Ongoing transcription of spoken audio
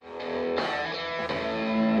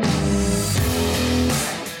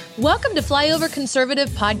Welcome to Flyover Conservative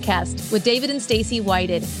Podcast with David and Stacey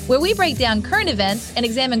Whited, where we break down current events and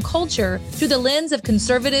examine culture through the lens of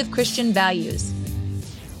conservative Christian values.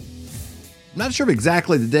 I'm not sure of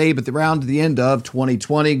exactly the day, but around the end of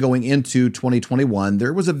 2020, going into 2021,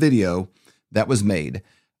 there was a video that was made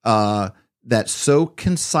that so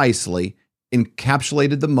concisely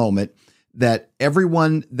encapsulated the moment that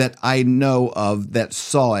everyone that I know of that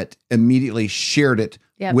saw it immediately shared it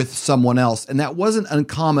with someone else. And that wasn't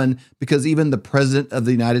uncommon because even the president of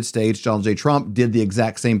the United States, Donald J. Trump, did the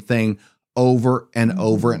exact same thing over and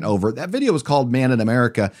over and over. That video was called Man in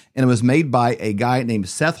America, and it was made by a guy named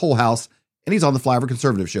Seth Holhouse, and he's on the Flyover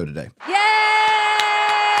Conservative Show today. Yay!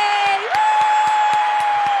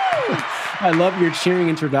 I love your cheering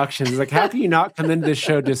introductions. Like, how can you not come into this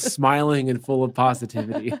show just smiling and full of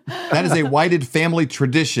positivity? That is a Whited family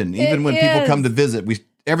tradition. Even when people come to visit,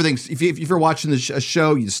 everything's, if you're watching a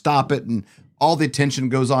show, you stop it and all the attention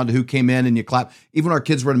goes on to who came in and you clap. Even when our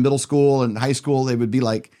kids were in middle school and high school, they would be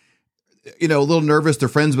like, a little nervous. Their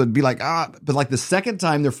friends would be like, but like the second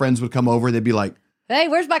time their friends would come over, they'd be like, hey,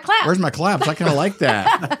 where's my clap? Where's my claps? I kind of like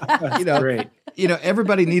that. Great.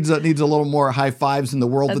 Everybody needs a little more high fives in the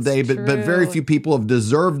world today, but very few people have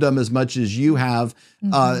deserved them as much as you have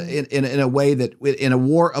in a way that in a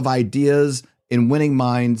war of ideas, in winning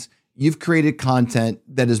minds, you've created content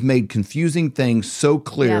that has made confusing things so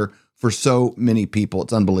clear for so many people.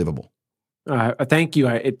 It's unbelievable. Thank you.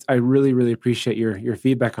 I really, really appreciate your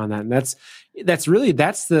feedback on that. And that's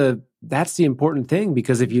the important thing,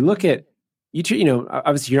 because if you look at,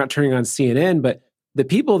 obviously you're not turning on CNN, but the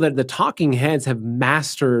people that the talking heads have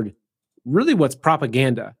mastered really what's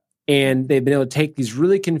propaganda. And they've been able to take these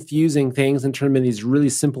really confusing things and turn them into these really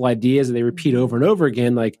simple ideas that they repeat over and over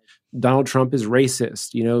again, like Donald Trump is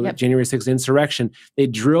racist, January 6th insurrection. They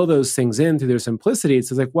drill those things in through their simplicity. It's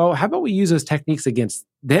like, well, how about we use those techniques against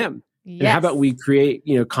them? Yes. And how about we create,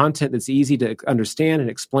 content that's easy to understand and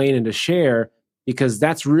explain and to share, because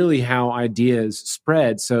that's really how ideas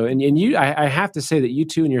spread. So, and you, I have to say that you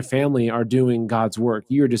two and your family are doing God's work.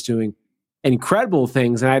 You're just doing incredible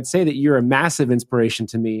things. And I'd say that you're a massive inspiration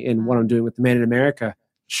to me in what I'm doing with the Man in America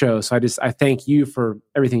show. So I thank you for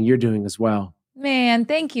everything you're doing as well. Man,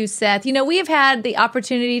 thank you, Seth. We have had the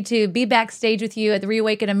opportunity to be backstage with you at the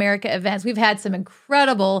Reawaken America events. We've had some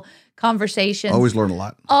incredible conversations. Always learn a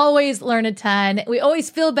lot. Always learn a ton. We always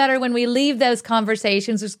feel better when we leave those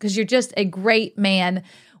conversations because you're just a great man.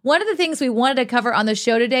 One of the things we wanted to cover on the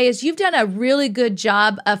show today is you've done a really good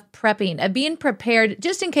job of prepping, of being prepared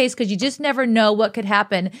just in case, because you just never know what could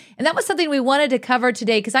happen. And that was something we wanted to cover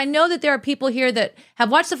today, because I know that there are people here that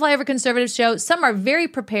have watched the Flyover Conservative Show. Some are very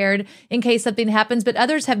prepared in case something happens, but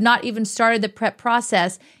others have not even started the prep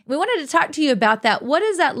process. We wanted to talk to you about that. What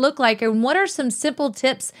does that look like? And what are some simple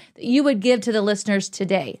tips that you would give to the listeners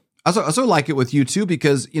today? I also like it with you too,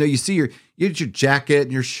 because you see your jacket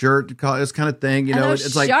and your shirt, this kind of thing.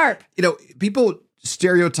 It's like sharp. People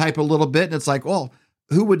stereotype a little bit, and it's like, well,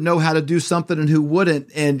 who would know how to do something and who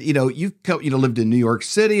wouldn't? And you've lived in New York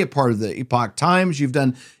City, a part of the Epoch Times. You've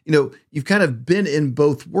done, you've kind of been in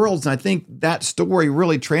both worlds, and I think that story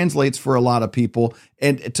really translates for a lot of people.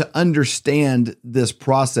 And to understand this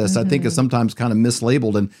process, I think is sometimes kind of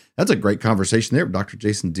mislabeled. And that's a great conversation there with Dr.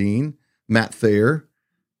 Jason Dean, Matt Thayer.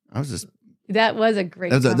 That was a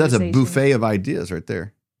great conversation. That's a buffet of ideas right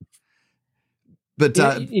there. But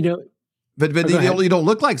you don't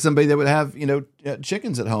look like somebody that would have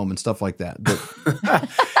chickens at home and stuff like that. But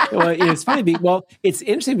well, it's funny. It's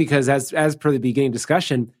interesting because as per the beginning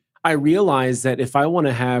discussion, I realize that if I want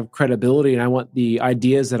to have credibility and I want the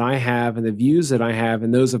ideas that I have and the views that I have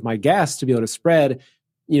and those of my guests to be able to spread,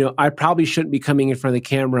 I probably shouldn't be coming in front of the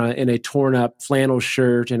camera in a torn up flannel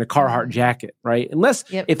shirt and a Carhartt jacket, right? Unless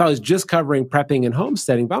if I was just covering prepping and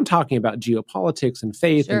homesteading, but I'm talking about geopolitics and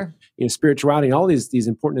faith and spirituality and all these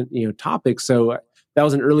important topics. So that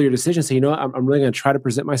was an earlier decision. So I'm really going to try to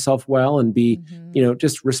present myself well and be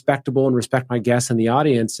just respectable and respect my guests and the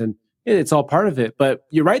audience, and it's all part of it. But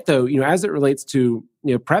you're right, though. As it relates to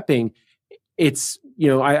prepping, it's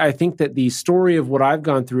I think that the story of what I've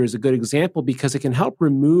gone through is a good example because it can help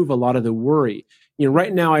remove a lot of the worry.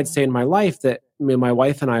 Right now, I'd say in my life that my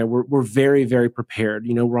wife and I we're very, very prepared.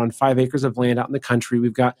 We're on 5 acres of land out in the country.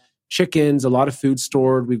 We've got chickens, a lot of food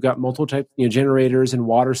stored. We've got multiple type generators and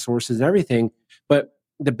water sources and everything. But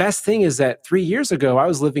the best thing is that 3 years ago, I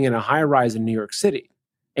was living in a high rise in New York City.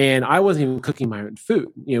 And I wasn't even cooking my own food.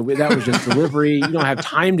 That was just delivery. You don't have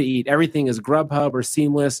time to eat. Everything is Grubhub or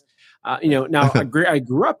Seamless. Now I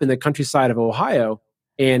grew up in the countryside of Ohio,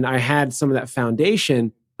 and I had some of that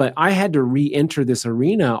foundation, but I had to re-enter this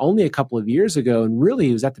arena only a couple of years ago. And really,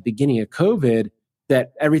 it was at the beginning of COVID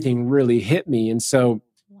that everything really hit me. And so,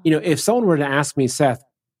 if someone were to ask me, Seth,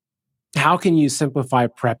 how can you simplify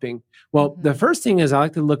prepping? Well, the first thing is I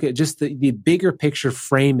like to look at just the bigger picture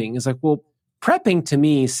framing. It's like, well, prepping to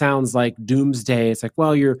me sounds like doomsday. It's like,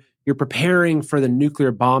 well, you're preparing for the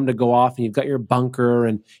nuclear bomb to go off, and you've got your bunker,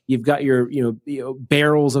 and you've got your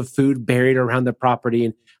barrels of food buried around the property,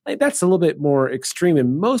 and like, that's a little bit more extreme.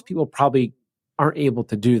 And most people probably aren't able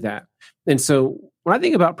to do that. And so when I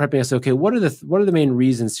think about prepping, I say, okay, what are the main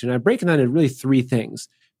reasons to? And I break it down into really three things.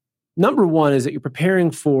 Number one is that you're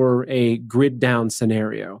preparing for a grid down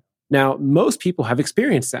scenario. Now, most people have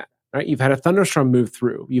experienced that, right? You've had a thunderstorm move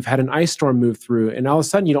through, you've had an ice storm move through, and all of a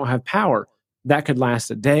sudden you don't have power. That could last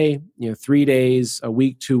a day, 3 days, a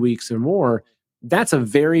week, 2 weeks, or more. That's a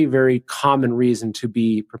very, very common reason to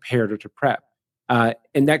be prepared or to prep.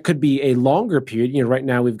 And that could be a longer period. Right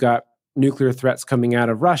now we've got nuclear threats coming out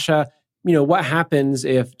of Russia. What happens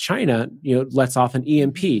if China, lets off an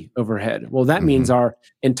EMP overhead? Well, that means our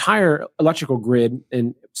entire electrical grid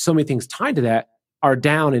and so many things tied to that are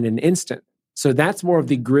down in an instant. So that's more of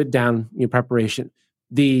the grid down preparation.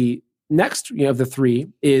 The next of the three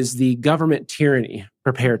is the government tyranny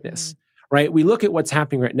preparedness, right? We look at what's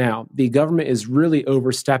happening right now. The government is really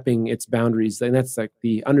overstepping its boundaries, and that's like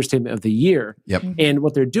the understatement of the year. Yep. And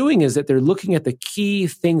what they're doing is that they're looking at the key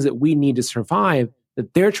things that we need to survive,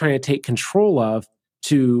 that they're trying to take control of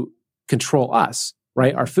to control us,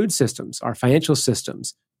 right? Our food systems, our financial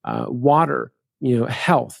systems, water,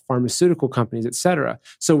 health, pharmaceutical companies, et cetera.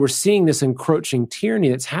 So we're seeing this encroaching tyranny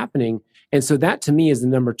that's happening. And so that to me is the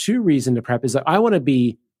number two reason to prep, is that I want to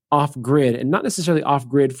be off grid, and not necessarily off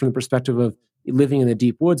grid from the perspective of living in the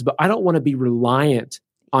deep woods, but I don't want to be reliant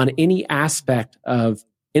on any aspect of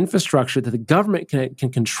infrastructure that the government can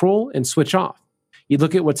control and switch off. You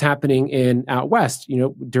look at what's happening out west,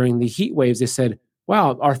 during the heat waves, they said,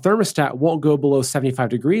 wow, our thermostat won't go below 75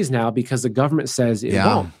 degrees now because the government says it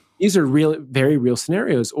won't. These are very real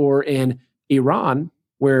scenarios. Or in Iran,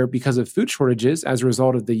 where because of food shortages as a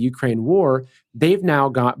result of the Ukraine war, they've now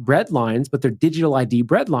got bread lines, but they're digital ID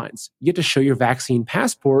bread lines. You get to show your vaccine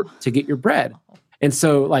passport to get your bread. And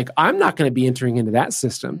so I'm not going to be entering into that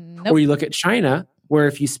system. Nope. Or you look at China, where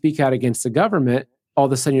if you speak out against the government, all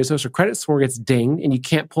of a sudden your social credit score gets dinged and you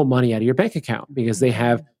can't pull money out of your bank account because they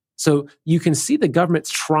have. So you can see the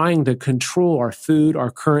government's trying to control our food,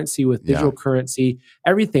 our currency with digital currency,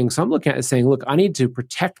 everything. So I'm looking at it saying, look, I need to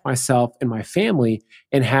protect myself and my family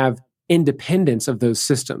and have independence of those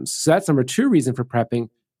systems. So that's number two reason for prepping.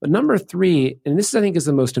 But number three, and this I think is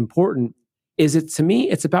the most important, is to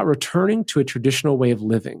me, it's about returning to a traditional way of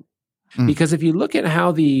living. Because if you look at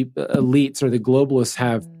how the elites or the globalists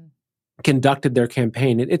have conducted their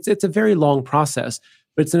campaign, it's a very long process.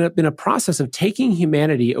 But it's been a process of taking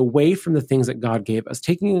humanity away from the things that God gave us,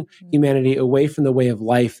 taking humanity away from the way of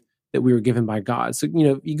life that we were given by God. So,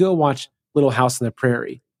 you go watch Little House on the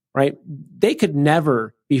Prairie, right? They could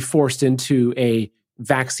never be forced into a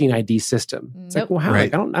vaccine ID system. It's like, well, how?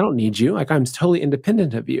 Right. I don't need you. I'm totally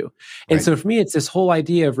independent of you. And so for me, it's this whole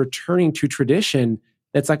idea of returning to tradition.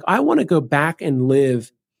 That's like, I want to go back and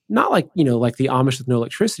live, not like the Amish with no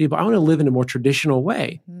electricity, but I want to live in a more traditional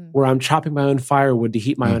way where I'm chopping my own firewood to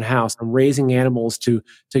heat my own house. I'm raising animals to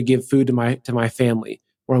give food to my family,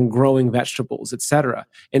 where I'm growing vegetables, et cetera.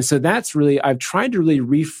 And so that's really, I've tried to really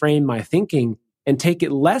reframe my thinking and take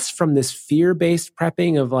it less from this fear-based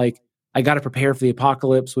prepping of I got to prepare for the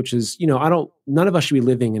apocalypse, which is, none of us should be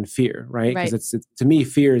living in fear, right? Because it's to me,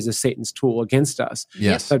 fear is a Satan's tool against us.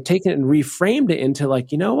 Yes. So I've taken it and reframed it into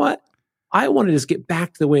what? I want to just get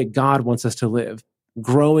back to the way God wants us to live,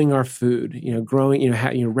 growing our food,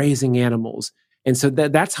 raising animals. And so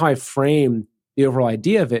that's how I frame the overall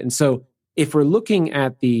idea of it. And so if we're looking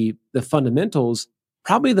at the fundamentals,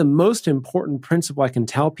 probably the most important principle I can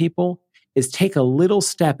tell people is take a little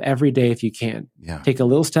step every day if you can. Yeah. Take a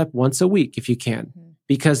little step once a week if you can.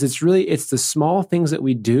 Because it's the small things that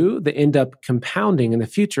we do that end up compounding in the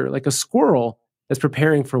future. Like a squirrel that's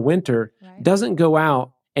preparing for winter doesn't go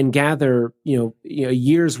out and gather, a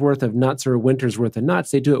year's worth of nuts or a winter's worth of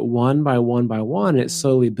nuts. They do it one by one by one, and it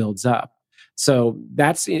slowly builds up. So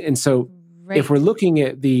if we're looking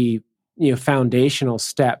at the foundational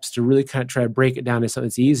steps to really kind of try to break it down to something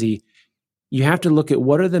that's easy, you have to look at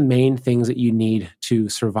what are the main things that you need to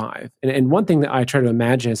survive. And one thing that I try to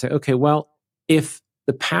imagine is say, okay, well, if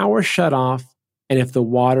the power shut off, and if the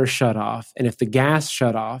water shut off, and if the gas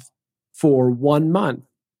shut off for 1 month,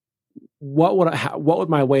 what would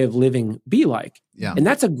my way of living be like? Yeah. And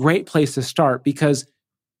that's a great place to start, because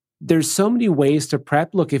there's so many ways to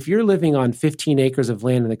prep. Look, if you're living on 15 acres of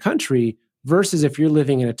land in the country versus if you're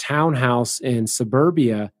living in a townhouse in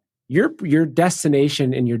suburbia, your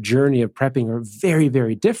destination and your journey of prepping are very,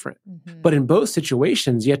 very different. But in both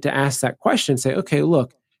situations, you have to ask that question and say, okay,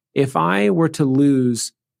 look, if I were to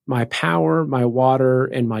lose my power, my water,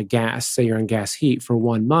 and my gas, say you're on gas heat for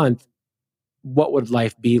 1 month, what would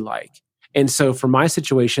life be like? And so for my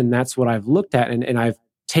situation, that's what I've looked at. And I've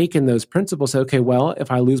taken those principles. Okay, well,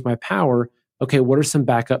 if I lose my power, okay, what are some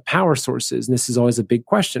backup power sources? And this is always a big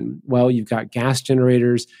question. Well, you've got gas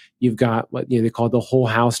generators. You've got what they call the whole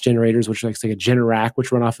house generators, which looks like a Generac,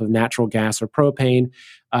 which run off of natural gas or propane.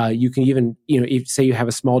 You can even, if say you have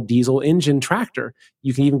a small diesel engine tractor,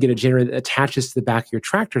 you can even get a generator that attaches to the back of your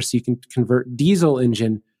tractor, so you can convert diesel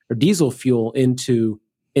engine or diesel fuel into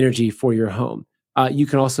energy for your home. You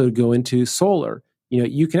can also go into solar.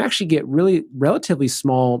 You can actually get really relatively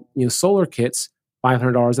small, solar kits,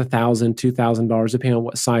 $500, $1,000, $2,000, depending on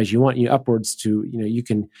what size you want. Upwards to, you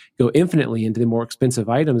can go infinitely into the more expensive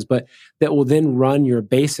items, but that will then run your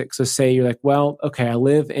basics. So say you're like, well, okay, I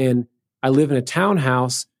live in a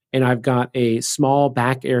townhouse and I've got a small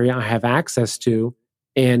back area I have access to,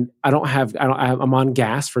 and I'm on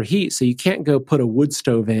gas for heat. So you can't go put a wood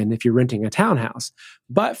stove in if you're renting a townhouse.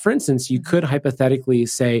 But for instance, you could hypothetically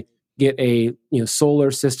say, get a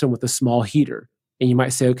solar system with a small heater. And you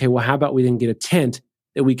might say, okay, well, how about we then get a tent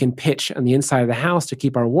that we can pitch on the inside of the house to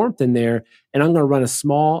keep our warmth in there? And I'm going to run a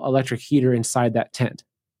small electric heater inside that tent,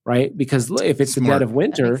 right? Because if it's the dead of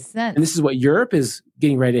winter, and this is what Europe is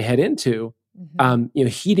getting ready to head into,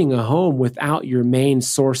 heating a home without your main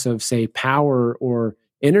source of, say, power or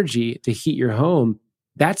energy to heat your home,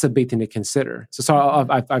 that's a big thing to consider. So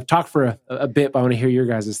I've talked for a bit, but I want to hear your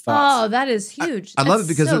guys' thoughts. Oh, that is huge. I love it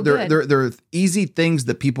because they're easy things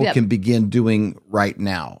that people can begin doing right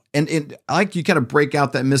now. And I like you kind of break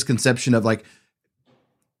out that misconception of like,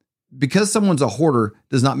 because someone's a hoarder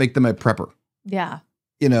does not make them a prepper. Yeah.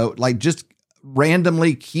 Like just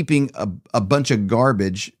randomly keeping a bunch of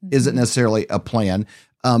garbage isn't necessarily a plan.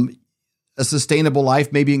 A sustainable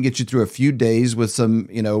life maybe can get you through a few days with some,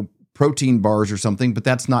 protein bars or something, but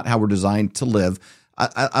that's not how we're designed to live.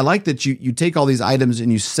 I like that you take all these items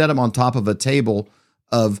and you set them on top of a table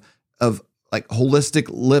of like holistic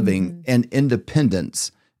living and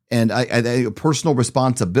independence. And I personal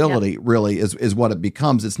responsibility really is what it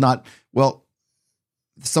becomes. It's not, well,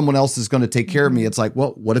 someone else is going to take care of me. It's like,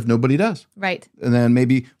 well, what if nobody does? Right. And then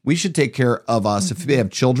maybe we should take care of us. If they have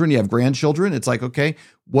children, you have grandchildren, it's like, okay,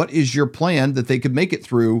 what is your plan that they could make it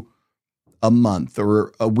through a month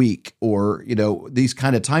or a week or, these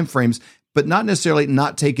kind of time frames, but not necessarily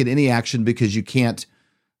not taking any action because you can't,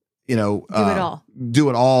 do it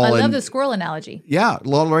all. I love the squirrel analogy. Yeah.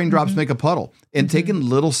 Little raindrops make a puddle, and taking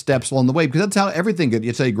little steps along the way, because that's how everything good.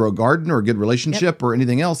 You say you grow a garden or a good relationship or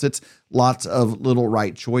anything else. It's lots of little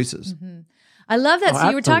right choices. I love that. Oh, so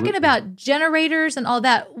you were talking about generators and all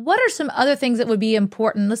that. What are some other things that would be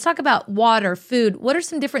important? Let's talk about water, food. What are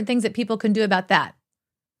some different things that people can do about that?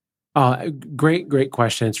 Great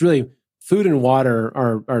question. It's really food and water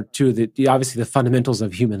are two of the obviously the fundamentals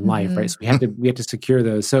of human life, right? So we have to secure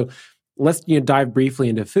those. So let's dive briefly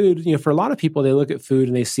into food. For a lot of people, they look at food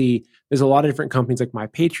and they see there's a lot of different companies like My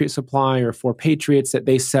Patriot Supply or For Patriots that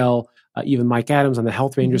they sell. Even Mike Adams on the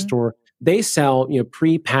Health Ranger store, they sell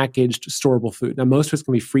pre-packaged storable food. Now most of it's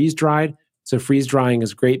going to be freeze dried. So freeze drying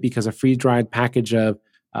is great because a freeze dried package of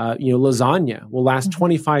lasagna will last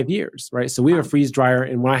 25 years, right? So we have a freeze dryer,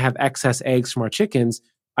 and when I have excess eggs from our chickens,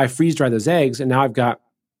 I freeze dry those eggs, and now I've got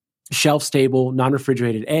shelf stable,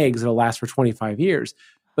 non-refrigerated eggs that'll last for 25 years.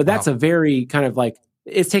 But that's a very kind of like,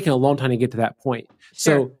 it's taken a long time to get to that point.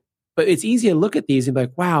 Sure. So, but it's easy to look at these and be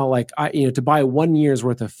like, wow, like to buy 1 year's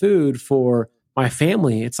worth of food for my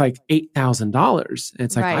family, it's like $8,000. And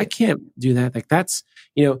it's like, I can't do that. Like that's,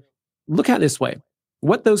 look at it this way.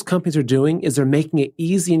 What those companies are doing is they're making it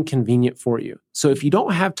easy and convenient for you. So if you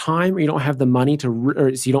don't have time or you don't have the money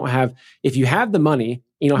if you have the money, and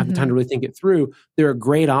you don't have the time to really think it through, they're a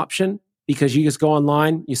great option because you just go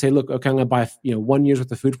online, you say, look, okay, I'm going to buy 1 year's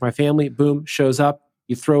worth of food for my family. Boom, shows up.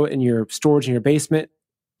 You throw it in your storage in your basement.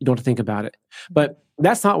 You don't have to think about it. But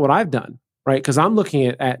that's not what I've done, right? Because I'm looking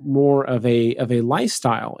at more of a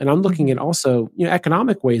lifestyle, and I'm looking at also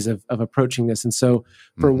economic ways of approaching this. And so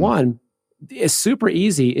for one, it's super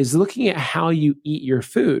easy is looking at how you eat your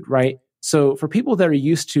food, right? So for people that are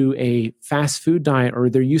used to a fast food diet or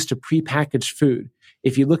they're used to prepackaged food,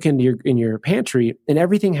 if you look in your pantry and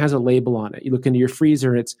everything has a label on it, you look into your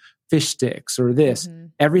freezer, it's fish sticks or this,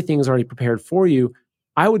 everything is already prepared for you.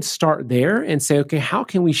 I would start there and say, okay, how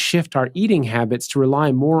can we shift our eating habits to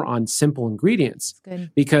rely more on simple ingredients?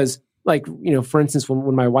 Because for instance,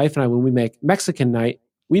 when my wife and I, when we make Mexican night,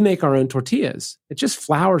 we make our own tortillas. It's just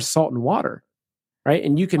flour, salt, and water. right?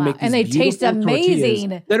 And you can make these and they taste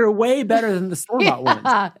amazing that are way better than the store-bought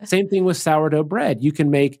ones. Same thing with sourdough bread. You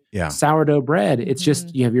can make sourdough bread. It's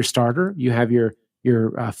just, you have your starter, you have your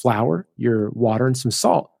flour, your water, and some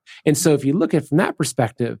salt. And so if you look at it from that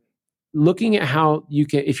perspective, looking at how you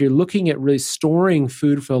can, if you're looking at really storing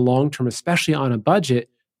food for the long term, especially on a budget,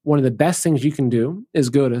 one of the best things you can do is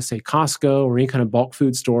go to, say, Costco or any kind of bulk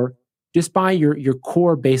food store, just buy your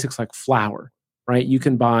core basics like flour. Right, you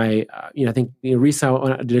can buy. I think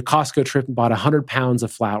recently I did a Costco trip and bought 100 pounds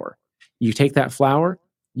of flour. You take that flour,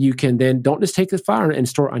 you can then don't just take the flour and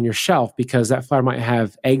store it on your shelf, because that flour might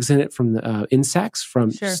have eggs in it from the insects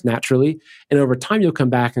just naturally, and over time you'll come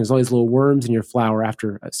back and there's all these little worms in your flour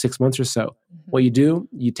after 6 months or so. What you do,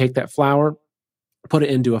 you take that flour, put it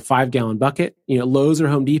into a 5-gallon bucket. Lowe's or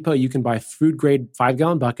Home Depot, you can buy food grade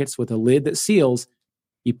 5-gallon buckets with a lid that seals.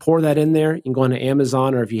 You pour that in there. You can go onto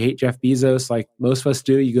Amazon, or if you hate Jeff Bezos, like most of us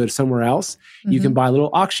do, you go to somewhere else. You can buy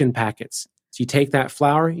little auction packets. So you take that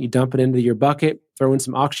flour, you dump it into your bucket, throw in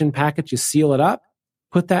some auction packets, you seal it up,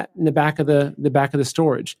 put that in the back of the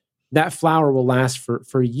storage. That flour will last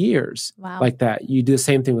for years. Like that. You do the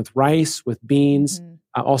same thing with rice, with beans,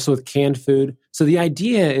 also with canned food. So the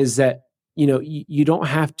idea is that you don't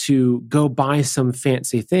have to go buy some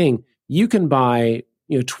fancy thing. You can buy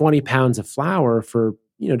 20 pounds of flour for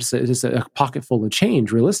just a pocket full of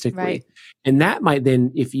change, realistically. Right. And that might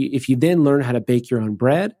then, if you then learn how to bake your own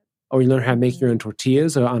bread, or you learn how to make your own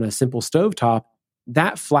tortillas on a simple stovetop,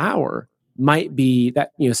 that flour might be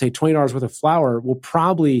that, say $20 worth of flour will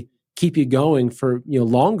probably keep you going for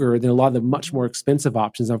longer than a lot of the much more expensive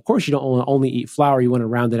options. Now, of course, you don't only eat flour. You want to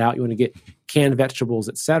round it out. You want to get canned vegetables,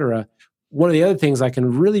 etc. One of the other things I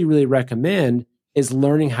can really, really recommend is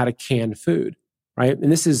learning how to can food. Right.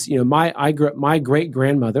 And this is, my great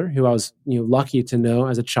grandmother, who I was, lucky to know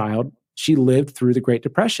as a child, she lived through the Great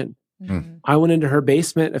Depression. I went into her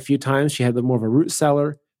basement a few times. She had more of a root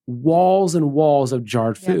cellar, walls and walls of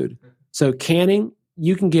jarred food. So canning,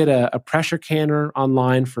 you can get a pressure canner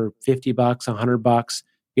online for $50, $100,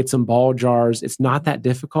 get some ball jars. It's not that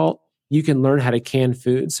difficult. You can learn how to can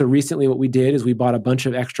food. So recently what we did is we bought a bunch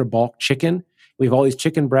of extra bulk chicken. We have all these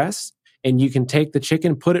chicken breasts. And you can take the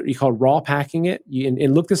chicken, put it, you call raw packing it,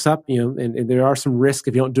 and look this up, and there are some risks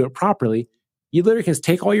if you don't do it properly. You literally can just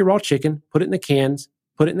take all your raw chicken, put it in the cans,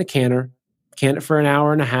 put it in the canner, can it for an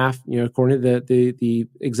hour and a half, according to the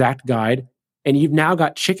exact guide, and you've now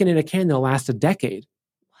got chicken in a can that'll last a decade.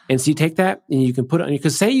 And so you take that and you can put it on,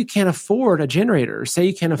 because say you can't afford a generator, or say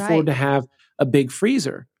you can't afford to have a big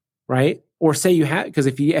freezer, right? Or say you have, because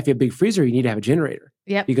if you have a big freezer, you need to have a generator.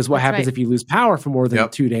 Because what happens if you lose power for more than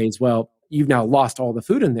 2 days? Well, you've now lost all the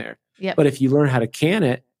food in there. But if you learn how to can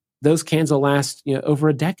it, those cans will last over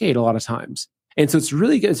a decade a lot of times. And so it's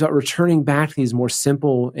really good. It's about returning back to these more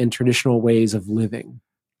simple and traditional ways of living.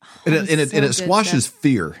 And it squashes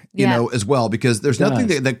fear, as well, because there's nothing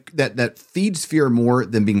that feeds fear more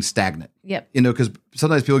than being stagnant. Because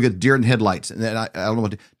sometimes people get deer in headlights, and I don't know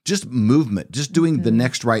what to, just movement, just doing the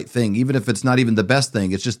next right thing, even if it's not even the best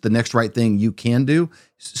thing, it's just the next right thing you can do,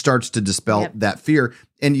 starts to dispel that fear.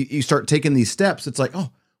 And you start taking these steps. It's like, oh,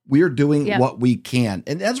 we're doing what we can.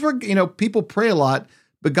 And that's where, people pray a lot,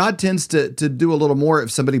 but God tends to do a little more if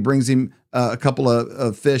somebody brings him a couple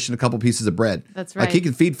of fish and a couple pieces of bread. That's right. Like he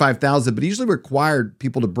can feed 5,000, but he usually required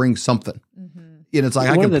people to bring something. It's like,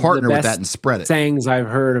 I can partner with that and spread it. Sayings I've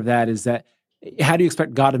heard of that is that, how do you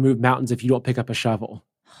expect God to move mountains if you don't pick up a shovel?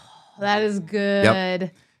 That is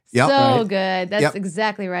good. So good. That's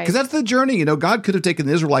exactly right. Because that's the journey. God could have taken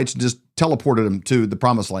the Israelites and just teleported them to the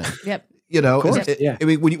promised land. I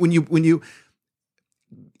mean, when you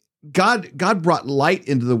God brought light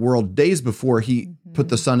into the world days before he put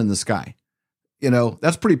the sun in the sky.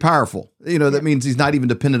 That's pretty powerful. That means he's not even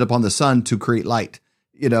dependent upon the sun to create light.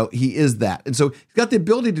 He is that. And so he's got the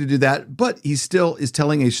ability to do that, but he still is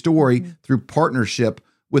telling a story through partnership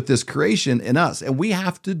with this creation in us. And we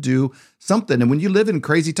have to do something. And when you live in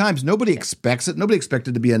crazy times, nobody expects it. Nobody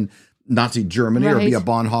expected to be in Nazi Germany or be a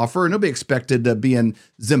Bonhoeffer. Nobody expected to be in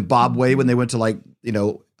Zimbabwe when they went to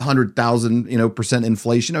 100,000, %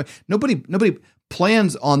 inflation. Nobody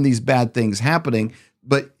plans on these bad things happening,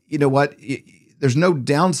 but you know what? There's no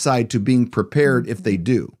downside to being prepared if they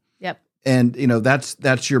do. And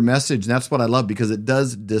that's your message. And that's what I love, because it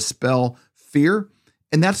does dispel fear.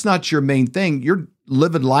 And that's not your main thing. You're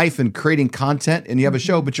living life and creating content, and you have a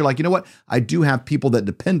show, but you're like, you know what? I do have people that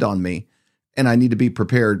depend on me, and I need to be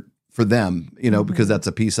prepared for them, because that's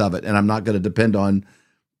a piece of it. And I'm not going to depend on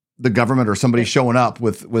the government or somebody showing up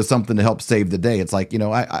with something to help save the day. It's like,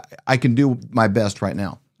 I can do my best right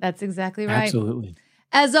now. That's exactly right. Absolutely.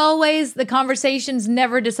 As always, the conversations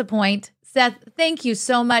never disappoint. Seth, thank you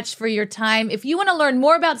so much for your time. If you want to learn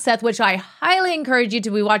more about Seth, which I highly encourage you to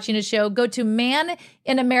be watching his show, go to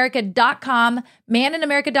maninamerica.com,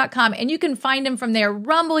 maninamerica.com, and you can find him from there.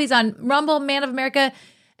 Rumble, he's on Rumble, Man of America,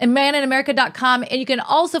 and maninamerica.com. And you can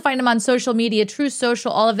also find him on social media, Truth Social,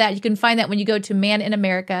 all of that. You can find that when you go to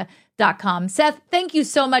maninamerica.com. Seth, thank you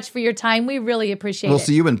so much for your time. We really appreciate it. We'll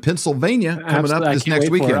see you in Pennsylvania coming up this next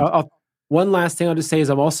weekend. One last thing I'll just say is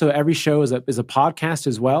I'm also, every show is a podcast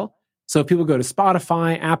as well. So if people go to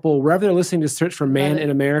Spotify, Apple, wherever they're listening, to search for Man in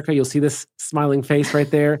America, you'll see this smiling face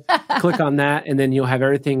right there. Click on that, and then you'll have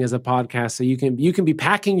everything as a podcast. So you can be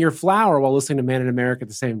packing your flour while listening to Man in America at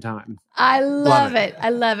the same time. I love it. I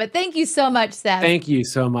love it. Thank you so much, Seth. Thank you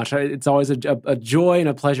so much. It's always a joy and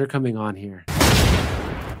a pleasure coming on here.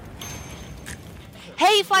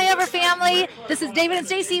 Hey, Flyover family. This is David and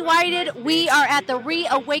Stacey Whited. We are at the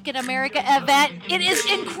Reawaken America event. It is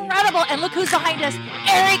incredible. And look who's behind us,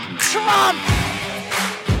 Eric Trump.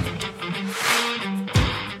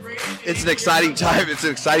 It's an exciting time. It's an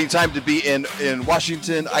exciting time to be in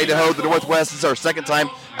Washington, Idaho, the Northwest. This is our second time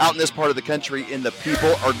out in this part of the country, and the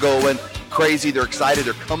people are going crazy. They're excited.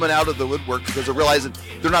 They're coming out of the woodwork because they're realizing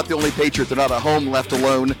they're not the only patriot. They're not at home, left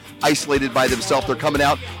alone, isolated by themselves. They're coming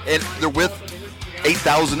out, and they're with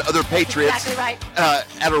 8,000 other patriots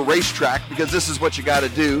at a racetrack, because this is what you got to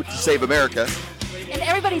do to save America. And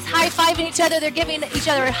everybody's high-fiving each other. They're giving each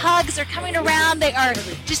other hugs. They're coming around. They are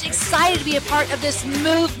just excited to be a part of this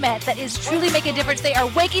movement that is truly making a difference. They are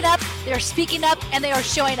waking up, they're speaking up, and they are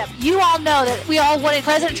showing up. You all know that we all wanted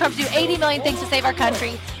President Trump to do 80 million things to save our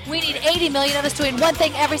country. We need 80 million of us doing one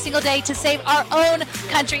thing every single day to save our own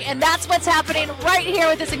country. And that's what's happening right here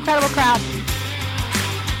with this incredible crowd.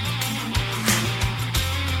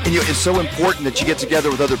 And it's so important that you get together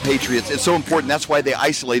with other patriots. It's so important. That's why they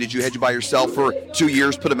isolated you, had you by yourself for 2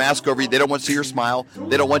 years, put a mask over you. They don't want to see your smile.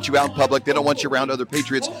 They don't want you out in public. They don't want you around other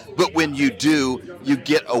patriots. But when you do, you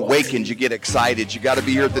get awakened. You get excited. You got to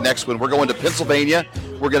be here at the next one. We're going to Pennsylvania.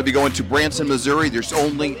 We're going to be going to Branson, Missouri. There's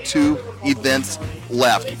only 2 events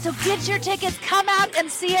left. So get your tickets. Come out and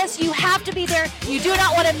see us. You have to be there. You do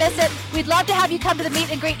not want to miss it. We'd love to have you come to the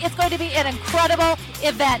meet and greet. It's going to be an incredible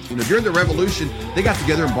event. During the Revolution, they got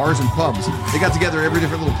together in bars and pubs. They got together every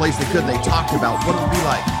different little place they could. And they talked about what it would be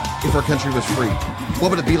like if our country was free.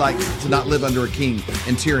 What would it be like to not live under a king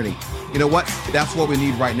and tyranny? You know what? That's what we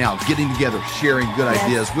need right now. Getting together, sharing good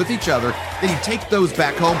ideas with each other. Then you take those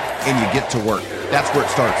back home and you get to work. That's where it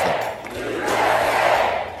starts, though.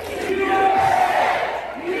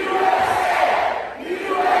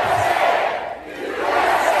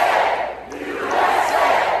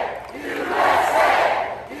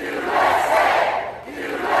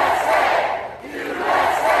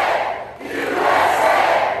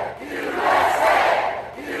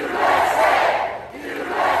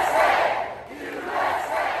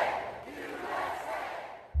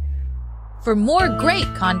 For more great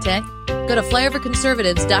content, go to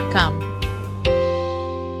flyoverconservatives.com.